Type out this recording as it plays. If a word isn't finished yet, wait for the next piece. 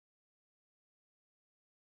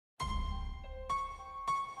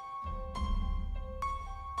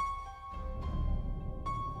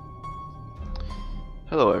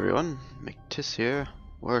Hello everyone, McTis here.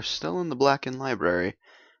 We're still in the Blackened Library.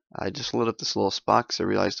 I just lit up this little spot because I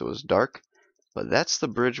realized it was dark, but that's the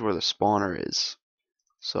bridge where the spawner is.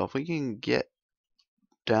 So if we can get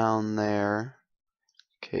down there,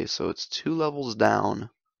 okay, so it's 2 levels down.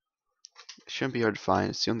 It shouldn't be hard to find.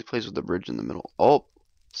 It's the only place with the bridge in the middle. Oh,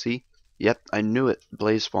 see? Yep, I knew it.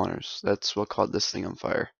 Blaze spawners. That's what caught this thing on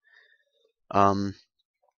fire.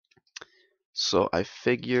 So I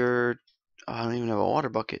figured I don't even have a water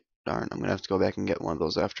bucket. Darn, I'm gonna have to go back and get one of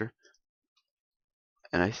those after.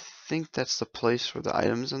 And I think that's the place for the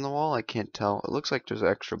items in the wall. I can't tell. It looks like there's an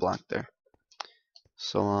extra block there.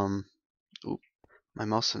 So, oop, my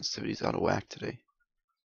mouse sensitivity's out of whack today.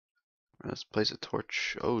 Let's place a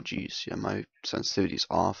torch. Oh, geez, yeah, my sensitivity's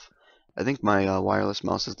off. I think my wireless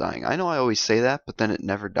mouse is dying. I know I always say that, but then it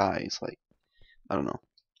never dies. Like, I don't know.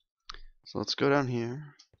 So let's go down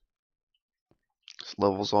here. This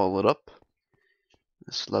level's all lit up.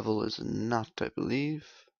 This level is not, I believe.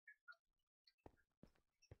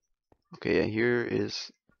 Okay, yeah, here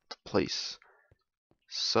is the place.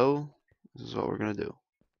 So, this is what we're gonna do.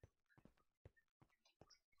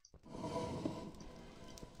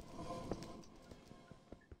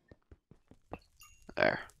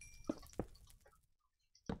 There.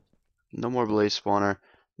 No more blaze spawner.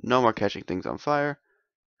 No more catching things on fire.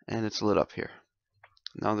 And it's lit up here.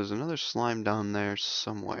 Now there's another slime down there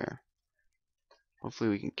somewhere. Hopefully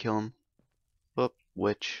we can kill him. Oop,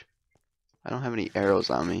 witch. I don't have any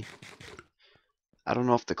arrows on me. I don't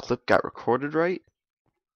know if the clip got recorded right,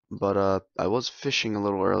 but I was fishing a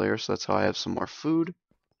little earlier, so that's how I have some more food.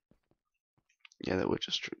 Yeah, that witch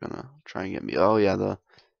is gonna try and get me. Oh yeah, the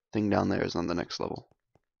thing down there is on the next level.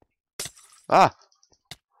 Ah!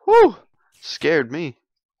 Whoo! Scared me.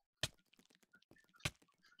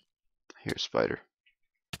 Here, spider.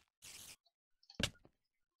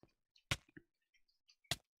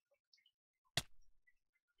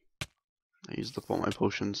 I used up all my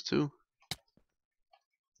potions too.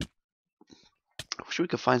 I wish we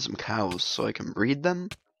could find some cows so I can breed them.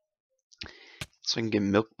 So I can get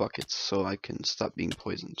milk buckets so I can stop being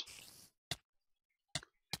poisoned.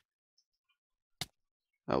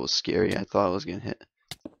 That was scary. I thought I was getting hit.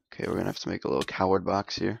 Okay, we're gonna have to make a little coward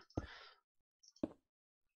box here.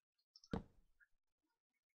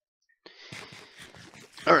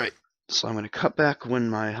 Alright, so I'm gonna cut back when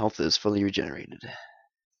my health is fully regenerated.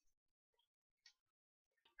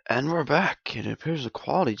 And we're back. It appears the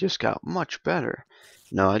quality just got much better.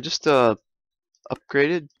 No, I just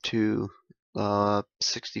upgraded to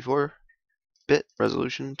 64-bit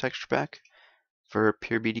resolution texture pack for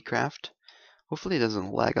pure BD craft. Hopefully it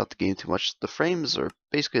doesn't lag out the game too much. The frames are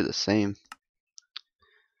basically the same.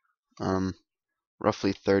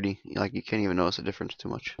 Roughly 30. Like, you can't even notice a difference too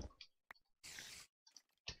much.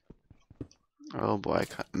 Oh boy,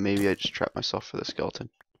 maybe I just trapped myself for the skeleton.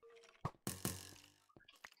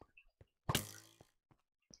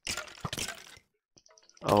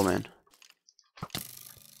 Oh man.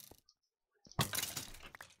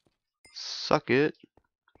 Suck it.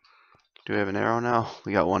 Do we have an arrow now?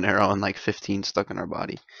 We got one arrow and like 15 stuck in our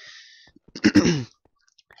body.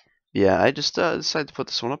 Yeah, I just decided to put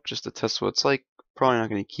this one up just to test what it's like. Probably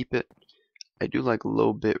not going to keep it. I do like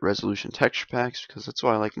low bit resolution texture packs because that's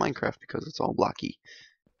why I like Minecraft, because it's all blocky.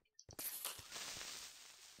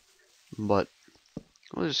 But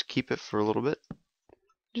we'll just keep it for a little bit,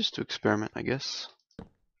 just to experiment, I guess.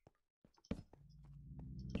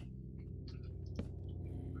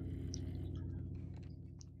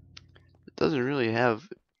 It doesn't really have,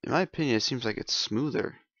 in my opinion, it seems like it's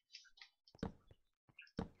smoother.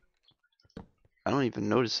 I don't even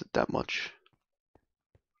notice it that much.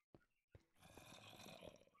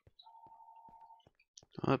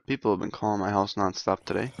 People have been calling my house non-stop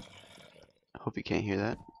today. I hope you can't hear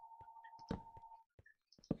that.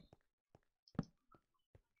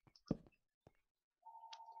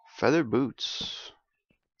 Feather boots.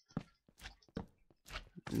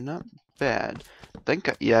 Not bad.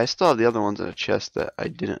 Yeah, I still have the other ones in a chest that I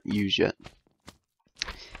didn't use yet.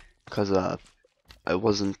 Because I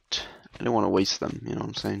didn't want to waste them, you know what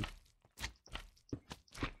I'm saying?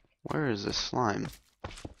 Where is this slime?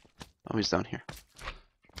 Oh, he's down here.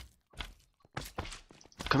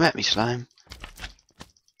 Come at me, slime.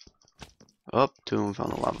 Up, two of them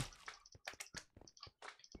found the lava.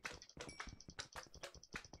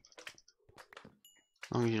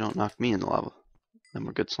 As long as you don't knock me in the lava, then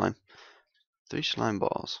we're good, slime. 3 slime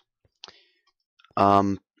balls.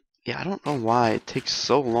 Yeah, I don't know why it takes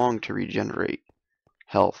so long to regenerate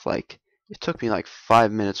health. Like, it took me like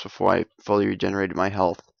 5 minutes before I fully regenerated my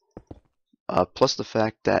health. Plus the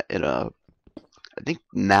fact that it, I think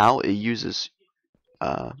now it uses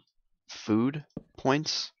food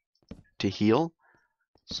points to heal.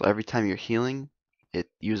 So every time you're healing, it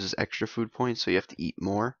uses extra food points, so you have to eat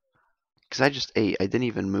more. Because I just ate, I didn't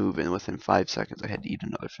even move, and within 5 seconds I had to eat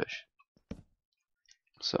another fish.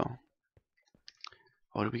 So,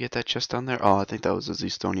 oh, did we get that chest down there? Oh, I think that was a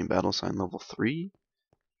Zestonian battle sign level 3,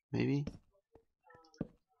 maybe?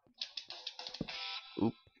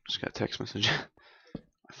 Oop, just got a text message.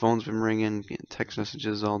 My phone's been ringing, getting text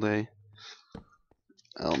messages all day.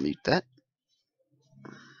 I'll mute that.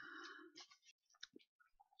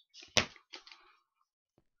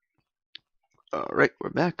 Alright,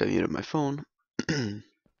 we're back. I muted my phone. Ooh,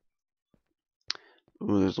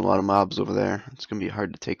 there's a lot of mobs over there. It's gonna be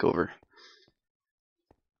hard to take over.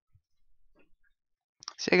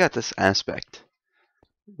 See, I got this aspect.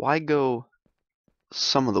 Why go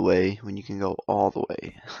some of the way when you can go all the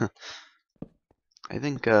way? I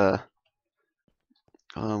think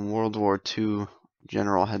World War II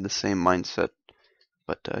general had the same mindset,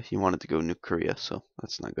 but he wanted to go nuke Korea, so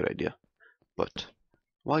that's not a good idea. But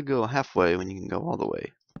why go halfway when you can go all the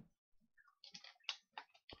way?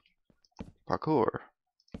 Parkour.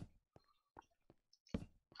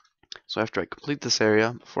 So after I complete this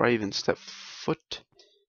area, before I even step foot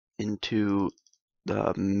into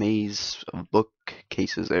the maze of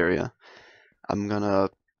bookcases area, I'm gonna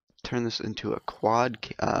turn this into a quad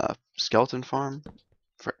skeleton farm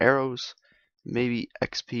for arrows, maybe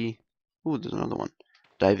XP. Ooh, there's another one.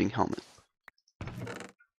 Diving helmet.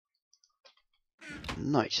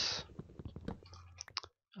 Nice.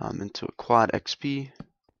 Into a quad XP.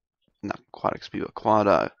 Not quad XP, but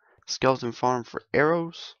quad skeleton farm for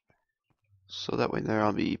arrows. So that way there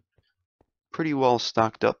I'll be pretty well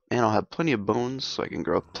stocked up, and I'll have plenty of bones so I can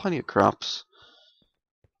grow plenty of crops.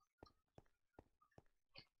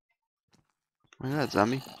 Look at that,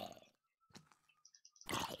 zombie.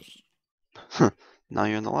 Now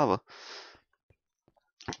you're in the lava.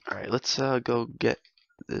 Alright, let's go get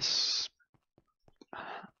this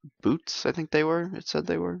boots, I think they were. It said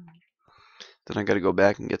they were. Then I gotta go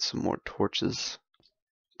back and get some more torches.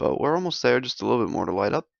 But we're almost there, just a little bit more to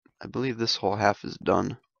light up. I believe this whole half is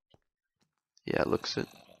done. Yeah, it looks it.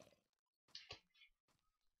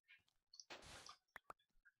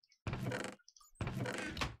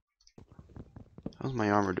 How's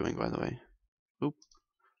my armor doing, by the way? Oop.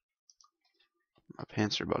 My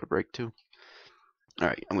pants are about to break, too.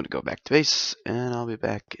 Alright, I'm gonna go back to base, and I'll be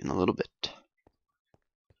back in a little bit.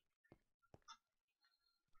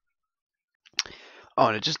 Oh,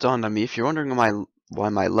 and it just dawned on me, if you're wondering why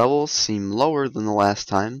my levels seem lower than the last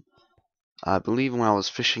time, I believe when I was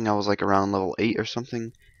fishing I was like around level 8 or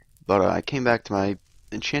something, but I came back to my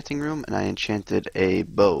enchanting room and I enchanted a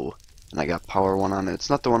bow, and I got power 1 on it. It's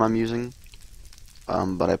not the one I'm using,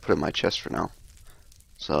 but I put it in my chest for now.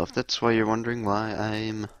 So if that's why you're wondering why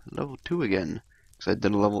I'm level 2 again, because I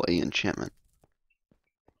did a level 8 enchantment.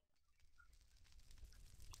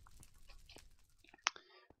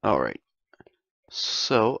 Alright,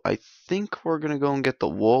 so I think we're gonna go and get the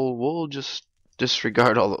wool. We'll just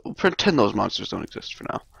disregard all the... pretend those monsters don't exist for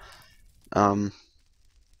now.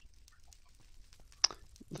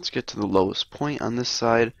 Let's get to the lowest point on this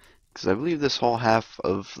side, because I believe this whole half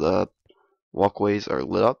of the walkways are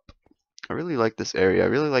lit up. I really like this area. I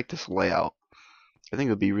really like this layout. I think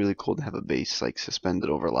it would be really cool to have a base like suspended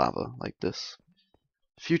over lava like this.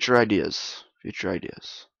 Future ideas. Future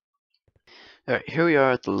ideas. Alright, here we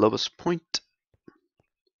are at the lowest point.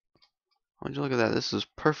 Why don't you look at that? This is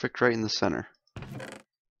perfect right in the center.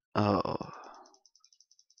 Oh.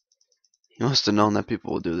 He must have known that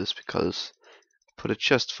people would do this because put a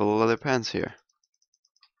chest full of leather pants here.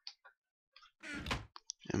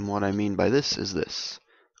 And what I mean by this is this.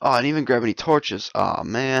 Oh, I didn't even grab any torches. Aw, oh,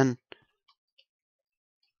 man.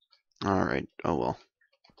 Alright, oh well.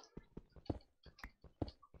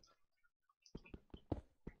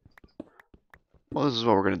 Well, this is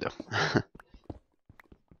what we're gonna do.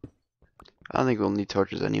 I don't think we'll need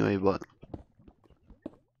torches anyway, but...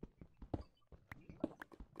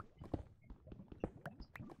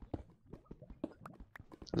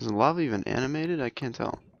 Is the lava even animated? I can't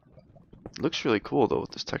tell. It looks really cool though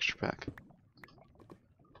with this texture pack.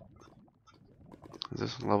 Is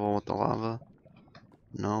this level with the lava?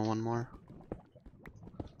 No, one more.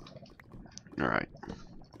 Alright.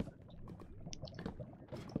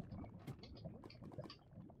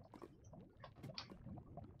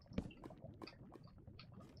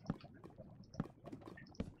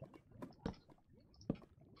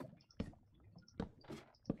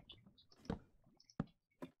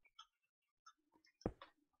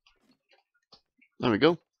 There we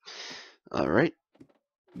go. Alright.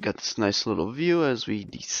 Got this nice little view as we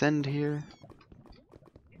descend here.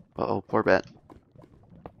 Uh-oh, poor bat.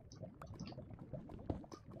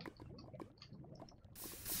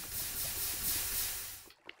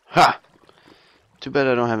 Ha! Too bad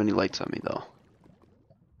I don't have any lights on me, though.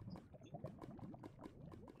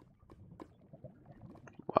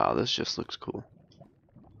 Wow, this just looks cool.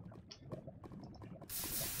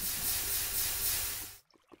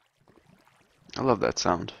 I love that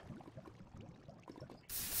sound.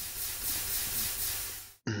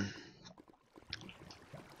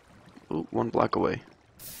 Ooh, 1 block away.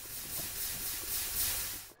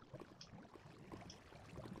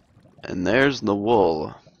 And there's the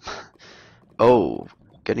wool. Oh,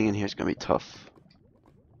 getting in here is gonna be tough.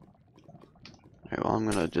 Alright, well, I'm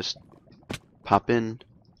gonna just pop in.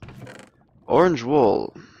 Orange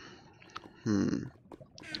wool. Alright,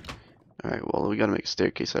 well, we gotta make a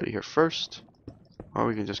staircase out of here first. Or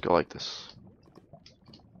we can just go like this.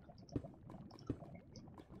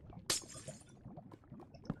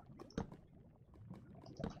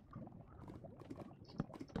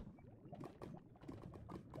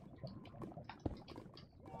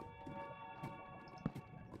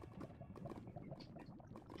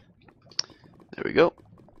 There we go.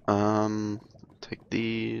 Take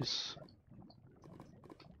these.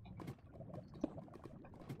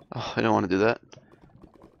 Oh, I don't want to do that.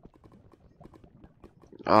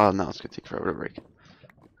 Oh, no, it's gonna take forever to break.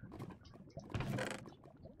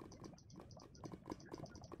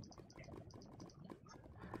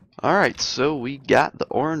 Alright, so we got the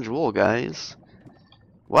orange wool, guys.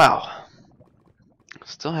 Wow.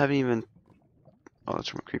 Still haven't even... Oh, that's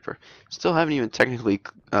from a creeper. Still haven't even technically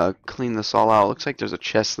cleaned this all out. Looks like there's a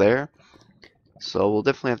chest there. So we'll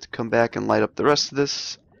definitely have to come back and light up the rest of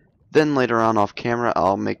this. Then later on off camera,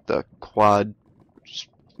 I'll make the quad...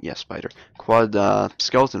 Yeah, spider. Quad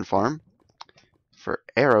skeleton farm for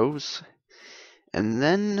arrows. And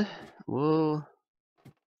then we'll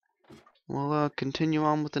continue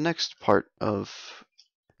on with the next part of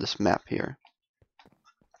this map here.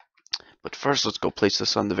 But first, let's go place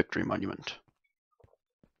this on the victory monument.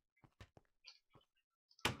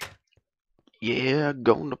 Yeah,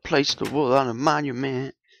 going to place the wool on a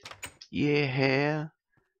monument. Yeah,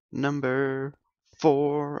 number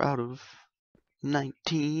 4 out of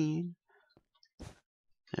 19.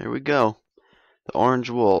 There we go. The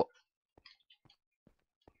orange wool.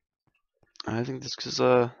 I think this is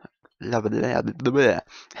a I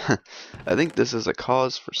think this is a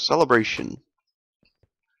cause for celebration.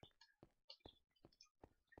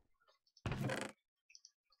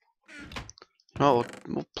 No,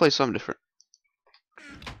 we'll play something different.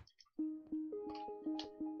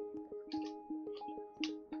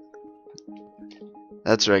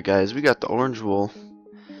 That's right, guys. We got the orange wool.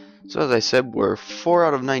 So as I said, we're 4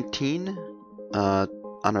 out of 19 on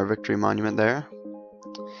our victory monument there.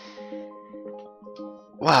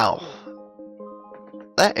 Wow.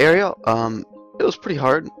 That area, it was pretty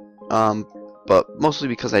hard, but mostly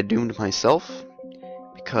because I doomed myself.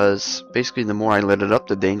 Because basically the more I lit it up,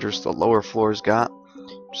 the dangerous the lower floors got.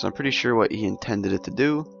 So I'm pretty sure what he intended it to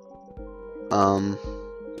do.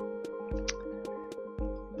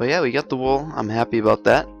 But yeah, we got the wool. I'm happy about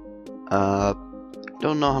that.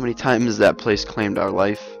 Don't know how many times that place claimed our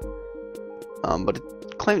life, but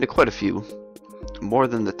it claimed it quite a few, more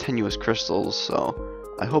than the tenuous crystals. So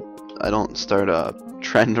I hope I don't start a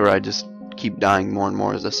trend where I just keep dying more and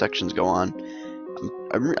more as the sections go on.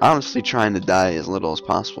 I'm honestly trying to die as little as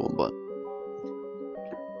possible, but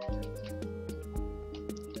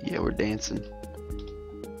yeah, we're dancing.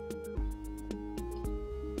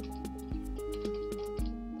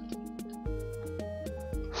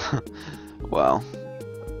 Wow,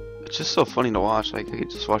 it's just so funny to watch. Like, I could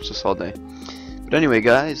just watch this all day. But anyway,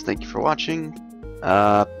 guys, thank you for watching.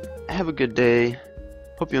 Have a good day.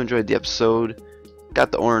 Hope you enjoyed the episode.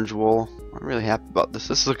 Got the orange wool. I'm really happy about this.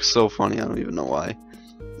 This looks so funny. I don't even know why.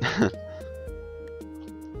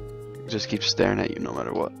 Just keep staring at you no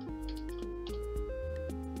matter what.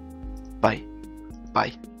 Bye.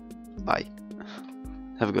 Bye. Bye.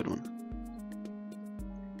 Have a good one.